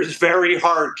 There's very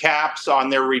hard caps on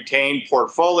their retained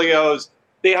portfolios.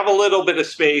 They have a little bit of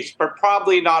space, but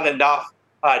probably not enough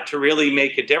to really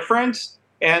make a difference.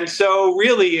 And so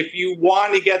really, if you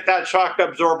want to get that shock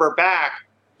absorber back,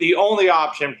 the only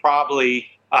option probably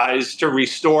is to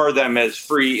restore them as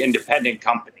free, independent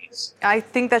companies. I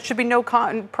think that should be no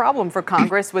problem for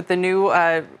Congress with the new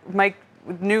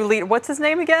new leader. What's his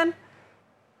name again?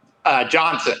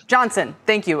 Johnson. Johnson.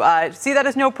 Thank you. See that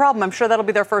as no problem. I'm sure that'll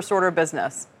be their first order of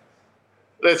business.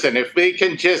 Listen, if we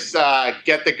can just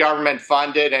get the government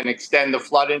funded and extend the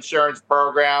flood insurance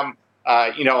program,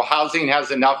 housing has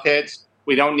enough hits.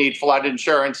 We don't need flood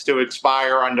insurance to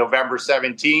expire on November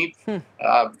 17th.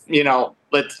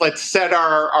 Let's set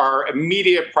our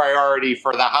immediate priority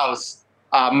for the House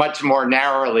much more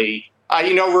narrowly.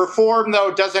 Reform,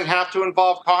 though, doesn't have to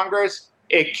involve Congress.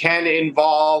 It can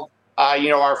involve,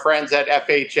 our friends at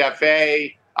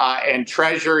FHFA and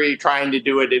Treasury trying to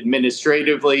do it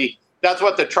administratively. That's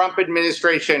what the Trump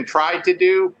administration tried to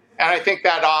do. And I think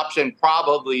that option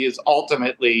probably is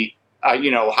ultimately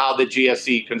how the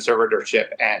GSE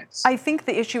conservatorship ends. I think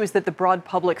the issue is that the broad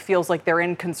public feels like they're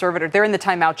in the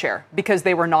timeout chair because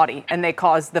they were naughty and they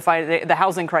caused the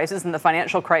housing crisis and the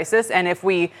financial crisis. And if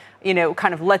we,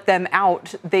 kind of let them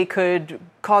out, they could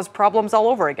cause problems all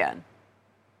over again.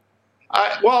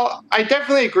 Well, I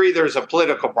definitely agree there's a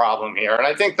political problem here. And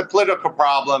I think the political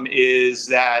problem is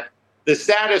that the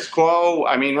status quo,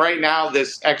 right now,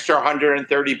 this extra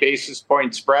 130 basis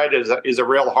point spread is a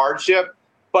real hardship.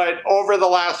 But over the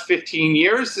last 15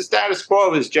 years, the status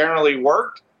quo has generally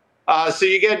worked. So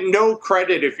you get no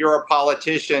credit if you're a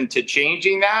politician to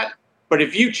changing that. But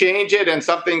if you change it and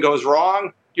something goes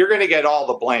wrong, you're going to get all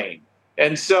the blame.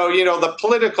 And so, the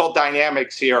political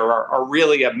dynamics here are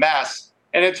really a mess.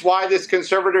 And it's why this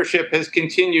conservatorship has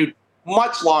continued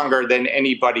much longer than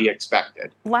anybody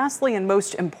expected. Lastly, and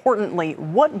most importantly,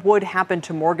 what would happen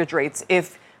to mortgage rates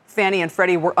if Fannie and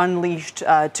Freddie were unleashed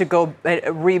to go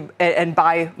and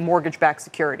buy mortgage-backed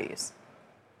securities?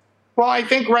 Well, I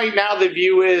think right now the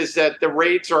view is that the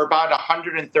rates are about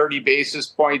 130 basis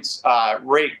points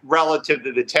rate relative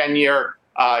to the 10-year,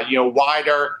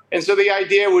 wider. And so the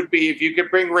idea would be if you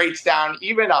could bring rates down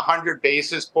even 100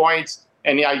 basis points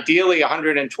and ideally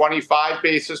 125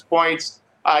 basis points,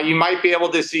 you might be able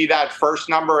to see that first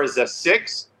number as a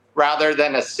 6 rather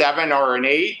than a 7 or an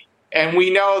 8. And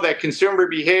we know that consumer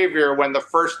behavior, when the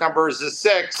first number is a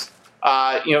 6,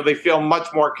 they feel much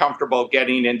more comfortable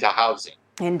getting into housing.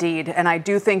 Indeed. And I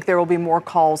do think there will be more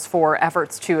calls for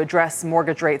efforts to address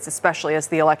mortgage rates, especially as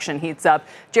the election heats up.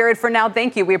 Jared, for now,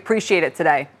 thank you. We appreciate it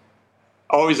today.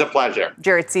 Always a pleasure.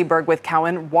 Jared Seberg with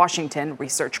Cowen Washington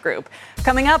Research Group.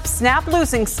 Coming up, Snap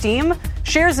losing steam.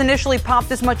 Shares initially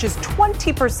popped as much as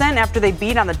 20% after they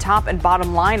beat on the top and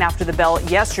bottom line after the bell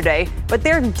yesterday, but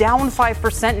they're down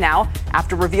 5% now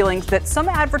after revealing that some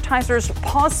advertisers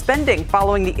paused spending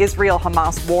following the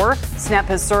Israel-Hamas war. Snap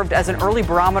has served as an early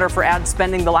barometer for ad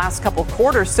spending the last couple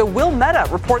quarters, so will Meta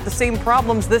report the same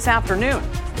problems this afternoon?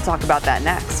 We'll talk about that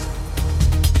next.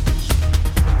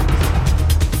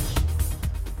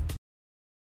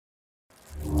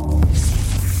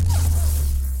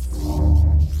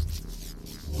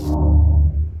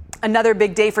 Another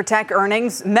big day for tech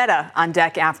earnings. Meta on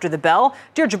deck after the bell.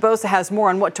 Deirdre Bosa has more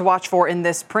on what to watch for in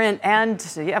this print. And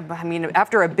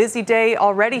after a busy day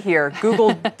already here,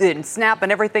 Google and Snap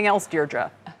and everything else,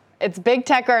 Deirdre. It's big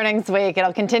tech earnings week.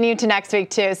 It'll continue to next week,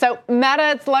 too. So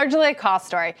Meta, it's largely a cost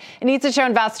story. It needs to show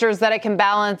investors that it can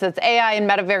balance its AI and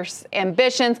metaverse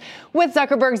ambitions with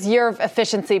Zuckerberg's year of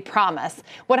efficiency promise.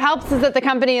 What helps is that the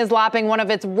company is lapping one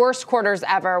of its worst quarters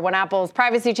ever when Apple's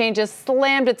privacy changes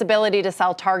slammed its ability to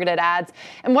sell targeted ads.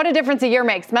 And what a difference a year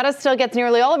makes. Meta still gets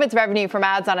nearly all of its revenue from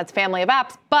ads on its family of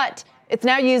apps, but it's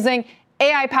now using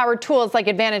AI-powered tools like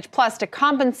Advantage Plus to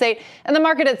compensate, and the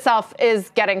market itself is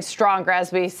getting stronger,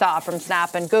 as we saw from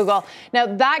Snap and Google. Now,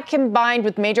 that combined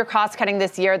with major cost cutting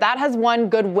this year, that has won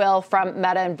goodwill from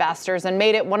Meta investors and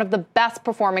made it one of the best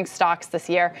performing stocks this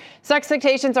year. So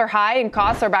expectations are high and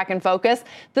costs are back in focus.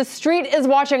 The street is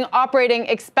watching operating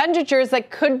expenditures that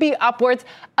could be upwards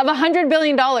of $100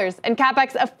 billion and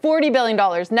capex of $40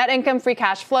 billion. Net income, free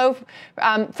cash flow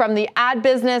from the ad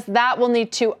business, that will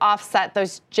need to offset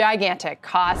those gigantic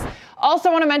costs.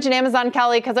 Also want to mention Amazon,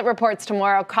 Kelly, because it reports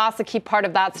tomorrow. Costs a key part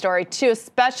of that story, too,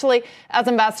 especially as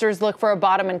investors look for a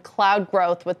bottom in cloud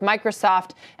growth with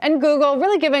Microsoft and Google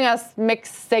really giving us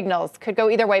mixed signals. Could go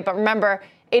either way. But remember,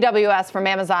 AWS from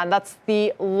Amazon. That's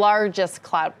the largest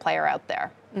cloud player out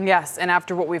there. Yes, and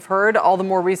after what we've heard, all the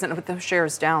more reason with the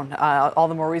shares down, all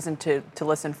the more reason to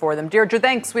listen for them. Deirdre,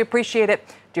 thanks. We appreciate it.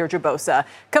 Deirdre Bosa.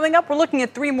 Coming up, we're looking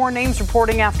at 3 more names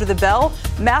reporting after the bell.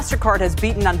 MasterCard has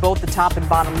beaten on both the top and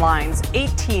bottom lines,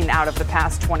 18 out of the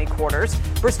past 20 quarters.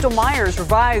 Bristol-Myers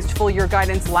revised full-year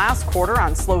guidance last quarter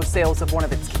on slow sales of one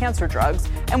of its cancer drugs.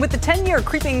 And with the 10-year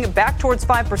creeping back towards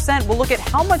 5%, we'll look at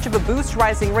how much of a boost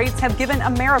rising rates have given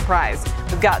Ameriprise.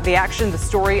 We've got the action, the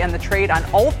story, and the trade on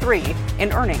all 3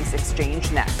 in Earnings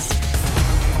Exchange next.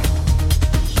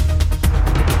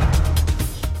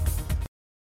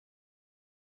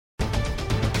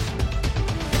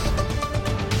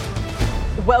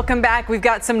 Welcome back. We've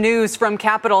got some news from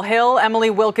Capitol Hill. Emily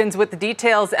Wilkins with the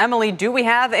details. Emily, do we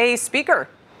have a speaker?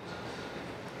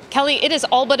 Kelly, it is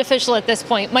all but official at this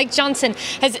point. Mike Johnson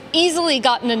has easily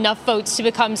gotten enough votes to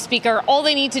become Speaker. All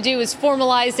they need to do is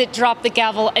formalize it, drop the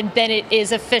gavel, and then it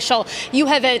is official. You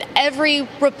have had every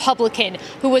Republican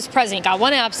who was president, got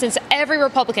one absence, every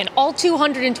Republican, all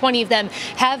 220 of them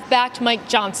have backed Mike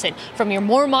Johnson. From your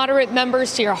more moderate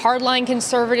members to your hardline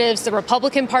conservatives, the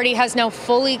Republican Party has now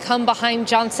fully come behind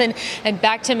Johnson and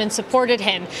backed him and supported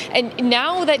him. And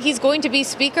now that he's going to be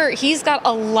Speaker, he's got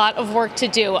a lot of work to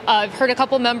do. I've heard a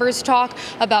couple members talk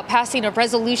about passing a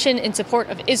resolution in support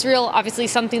of Israel, obviously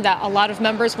something that a lot of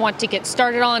members want to get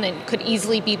started on and could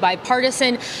easily be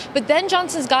bipartisan. But then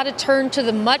Johnson's got to turn to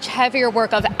the much heavier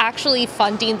work of actually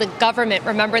funding the government.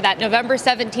 Remember that November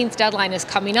 17th deadline is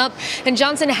coming up, and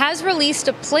Johnson has released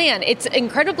a plan. It's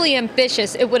incredibly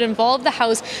ambitious. It would involve the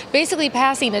House basically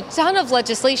passing a ton of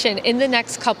legislation in the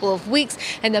next couple of weeks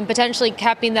and then potentially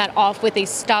capping that off with a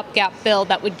stopgap bill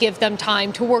that would give them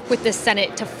time to work with the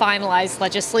Senate to finalize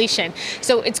legislation.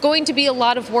 So it's going to be a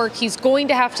lot of work. He's going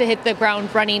to have to hit the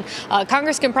ground running.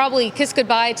 Congress can probably kiss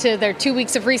goodbye to their 2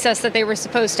 weeks of recess that they were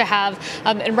supposed to have.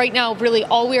 And right now, really,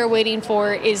 all we are waiting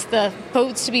for is the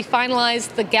votes to be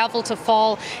finalized, the gavel to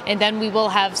fall, and then we will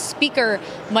have Speaker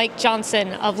Mike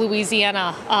Johnson of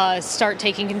Louisiana start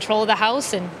taking control of the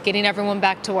House and getting everyone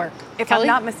back to work. If Kelly? I'm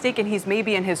not mistaken, he's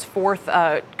maybe in his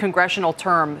 4th congressional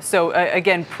term. So,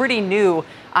 again, pretty new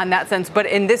on that sense. But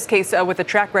in this case, with a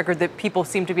track record that people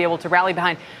seem to be able to rally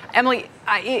behind. Emily,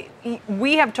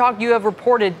 we have talked, you have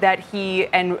reported that he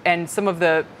and some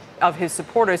of his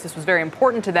supporters, this was very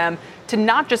important to them, to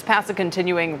not just pass a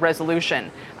continuing resolution,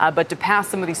 but to pass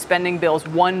some of these spending bills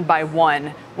one by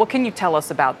one. What can you tell us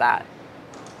about that?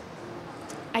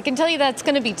 I can tell you that's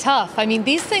going to be tough. I mean,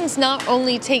 these things not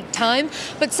only take time,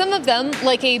 but some of them,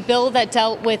 like a bill that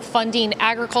dealt with funding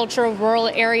agriculture, rural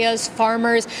areas,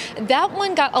 farmers, that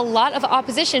one got a lot of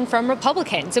opposition from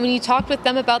Republicans. And when you talked with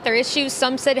them about their issues,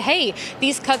 some said, hey,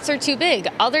 these cuts are too big.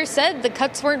 Others said the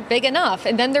cuts weren't big enough.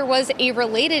 And then there was a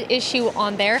related issue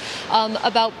on there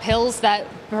about pills that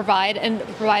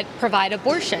provide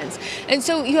abortions. And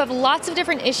so you have lots of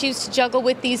different issues to juggle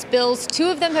with these bills. 2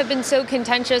 of them have been so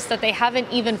contentious that they haven't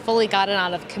even fully gotten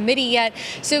out of committee yet.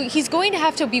 So he's going to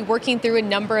have to be working through a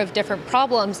number of different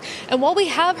problems. And while we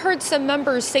have heard some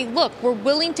members say, look, we're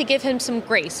willing to give him some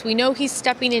grace. We know he's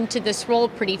stepping into this role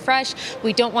pretty fresh.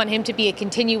 We don't want him to be a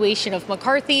continuation of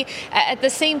McCarthy. At the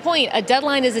same point, a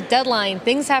deadline is a deadline.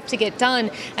 Things have to get done.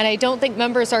 And I don't think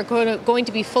members are going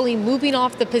to be fully moving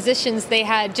off the positions they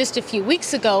had just a few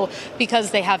weeks ago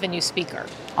because they have a new speaker.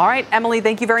 All right, Emily,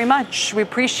 thank you very much. We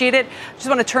appreciate it. Just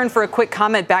want to turn for a quick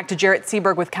comment back to Jarrett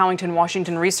Seberg with Cowington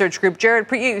Washington Research Group. Jarrett,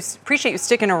 appreciate you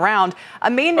sticking around.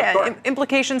 Main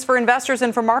implications for investors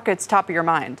and for markets, top of your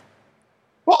mind?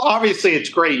 Well, obviously, it's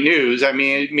great news. I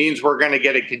mean, it means we're going to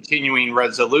get a continuing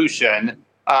resolution.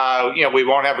 We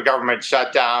won't have a government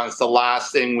shutdown. It's the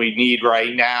last thing we need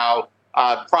right now.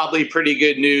 Probably pretty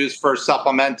good news for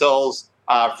supplementals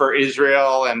for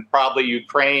Israel and probably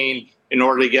Ukraine in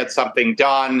order to get something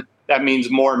done. That means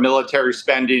more military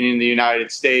spending in the United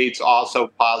States, also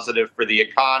positive for the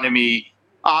economy.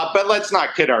 But let's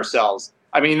not kid ourselves.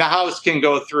 I mean, the House can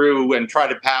go through and try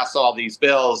to pass all these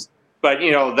bills, but,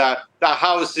 the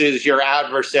House is your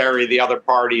adversary, the other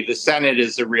party. The Senate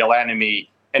is the real enemy.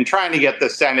 And trying to get the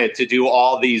Senate to do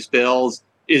all these bills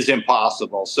is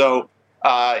impossible. So,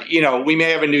 we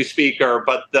may have a new speaker,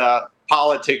 but the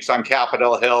politics on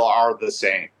Capitol Hill are the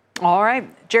same. All right.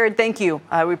 Jared, thank you.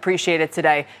 We appreciate it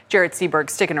today. Jared Seberg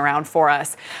sticking around for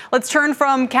us. Let's turn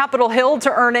from Capitol Hill to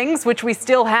earnings, which we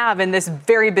still have in this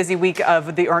very busy week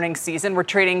of the earnings season. We're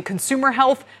trading consumer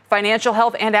health, financial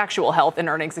health, and actual health in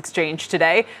earnings exchange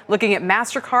today. Looking at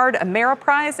MasterCard,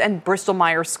 Ameriprise, and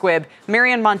Bristol-Myers Squibb.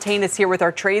 Marianne Montaigne is here with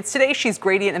our trades today. She's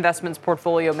Gradient Investments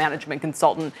portfolio management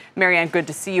consultant. Marianne, good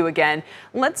to see you again.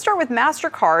 Let's start with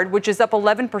MasterCard, which is up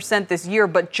 11% this year,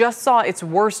 but just saw its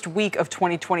worst week of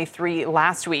 2023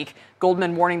 last week.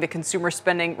 Goldman warning that consumer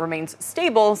spending remains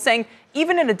stable, saying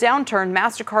even in a downturn,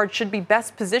 MasterCard should be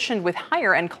best positioned with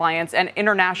higher-end clients and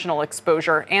international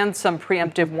exposure, and some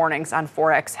preemptive warnings on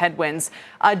Forex headwinds.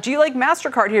 Do you like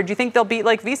MasterCard here? Do you think they'll beat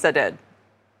like Visa did?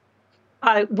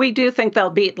 We do think they'll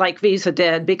beat like Visa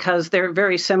did because they're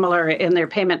very similar in their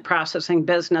payment processing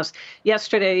business.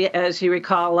 Yesterday, as you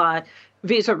recall,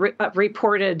 Visa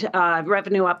reported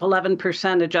revenue up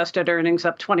 11%, adjusted earnings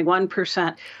up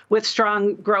 21%, with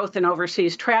strong growth in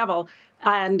overseas travel.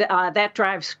 And that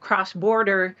drives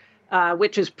cross-border,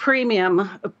 which is premium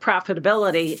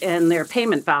profitability in their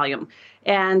payment volume.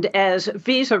 And as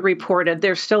Visa reported,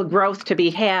 there's still growth to be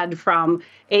had from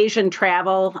Asian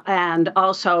travel and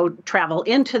also travel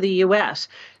into the U.S.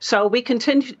 So we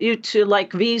continue to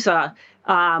like Visa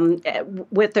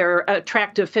with their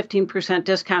attractive 15%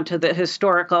 discount to the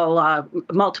historical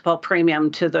multiple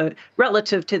premium to the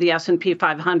relative to the S&P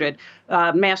 500.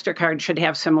 MasterCard should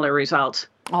have similar results.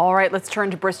 All right, let's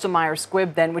turn to Bristol-Myers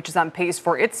Squibb then, which is on pace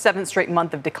for its seventh straight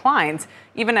month of declines,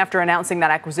 even after announcing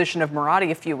that acquisition of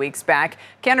Mirati a few weeks back.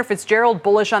 Cantor Fitzgerald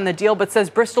bullish on the deal, but says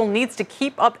Bristol needs to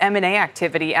keep up M&A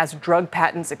activity as drug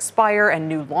patents expire and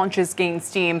new launches gain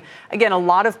steam. Again, a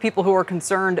lot of people who are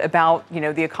concerned about,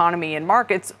 the economy and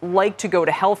markets like to go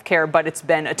to healthcare, but it's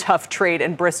been a tough trade,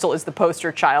 and Bristol is the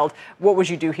poster child. What would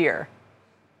you do here?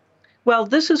 Well,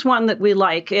 this is one that we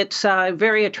like. It's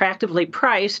very attractively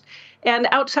priced. And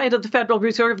outside of the Federal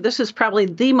Reserve, this is probably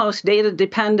the most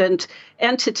data-dependent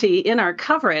entity in our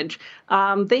coverage.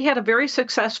 They had a very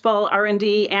successful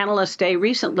R&D analyst day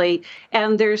recently,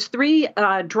 and there's 3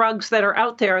 drugs that are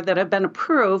out there that have been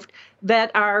approved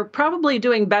that are probably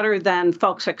doing better than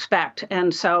folks expect.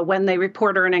 And so when they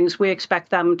report earnings, we expect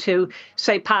them to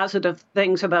say positive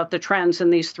things about the trends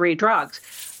in these 3 drugs.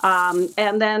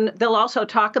 And then they'll also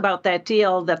talk about that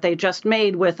deal that they just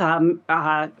made with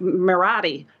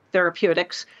Mirati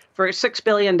Therapeutics for $6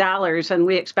 billion, and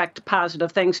we expect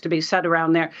positive things to be said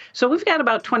around there. So we've got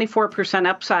about 24%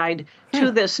 upside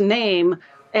to this name,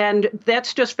 and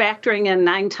that's just factoring in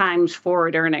 9 times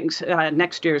forward earnings,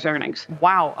 next year's earnings.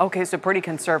 Wow. Okay, so pretty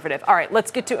conservative. All right,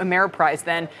 let's get to Ameriprise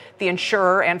then, the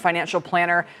insurer and financial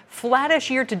planner.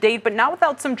 Flattish year to date, but not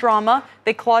without some drama.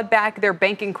 They clawed back their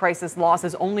banking crisis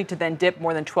losses only to then dip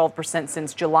more than 12%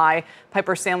 since July.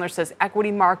 Piper Sandler says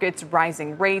equity markets,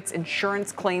 rising rates,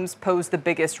 insurance claims pose the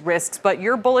biggest risks, but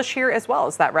you're bullish here as well.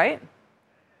 Is that right?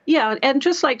 Yeah, and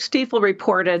just like Stifel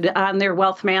reported on their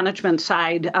wealth management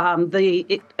side,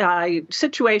 the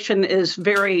situation is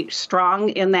very strong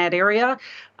in that area.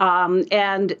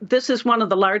 And this is one of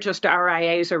the largest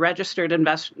RIAs, or registered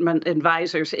investment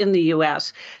advisors, in the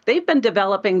U.S. They've been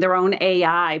developing their own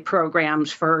AI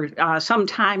programs for some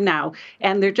time now,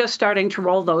 and they're just starting to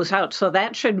roll those out. So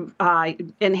that should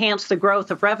enhance the growth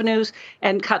of revenues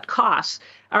and cut costs.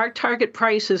 Our target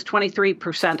price is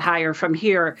 23% higher from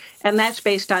here, and that's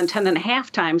based on 10.5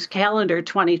 times calendar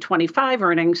 2025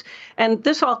 earnings. And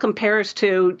this all compares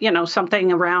to, something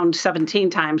around 17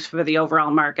 times for the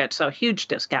overall market. So huge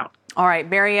discount. All right,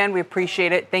 Marianne, we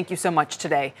appreciate it. Thank you so much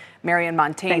today. Marianne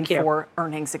Montaigne for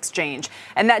Earnings Exchange.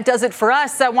 And that does it for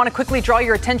us. I want to quickly draw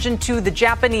your attention to the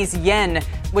Japanese yen,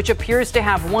 which appears to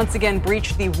have once again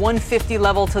breached the 150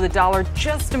 level to the dollar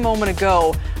just a moment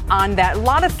ago. On that, a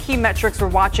lot of key metrics we're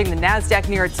watching. The NASDAQ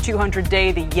near its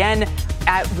 200-day, the yen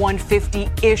at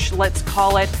 150-ish, let's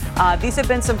call it. These have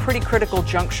been some pretty critical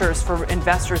junctures for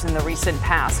investors in the recent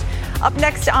past. Up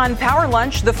next on Power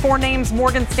Lunch, the 4 names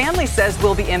Morgan Stanley says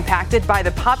will be impacted by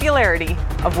the popularity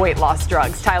of weight loss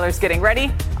drugs. Tyler's getting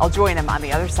ready. I'll join him on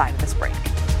the other side of this break.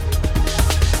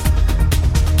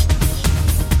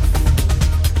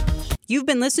 You've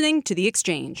been listening to The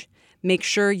Exchange. Make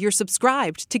sure you're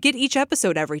subscribed to get each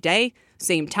episode every day.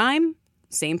 Same time,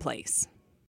 same place.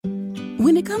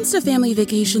 When it comes to family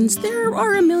vacations, there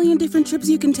are a million different trips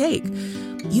you can take.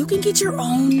 You can get your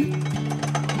own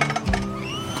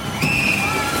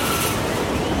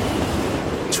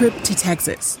trip to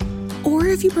Texas. Or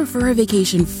if you prefer a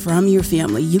vacation from your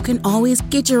family, you can always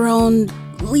get your own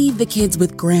leave the kids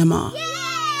with grandma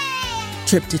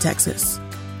trip to Texas.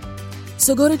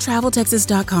 So go to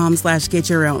traveltexas.com/get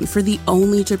your own for the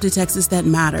only trip to Texas that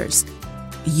matters.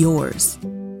 Yours.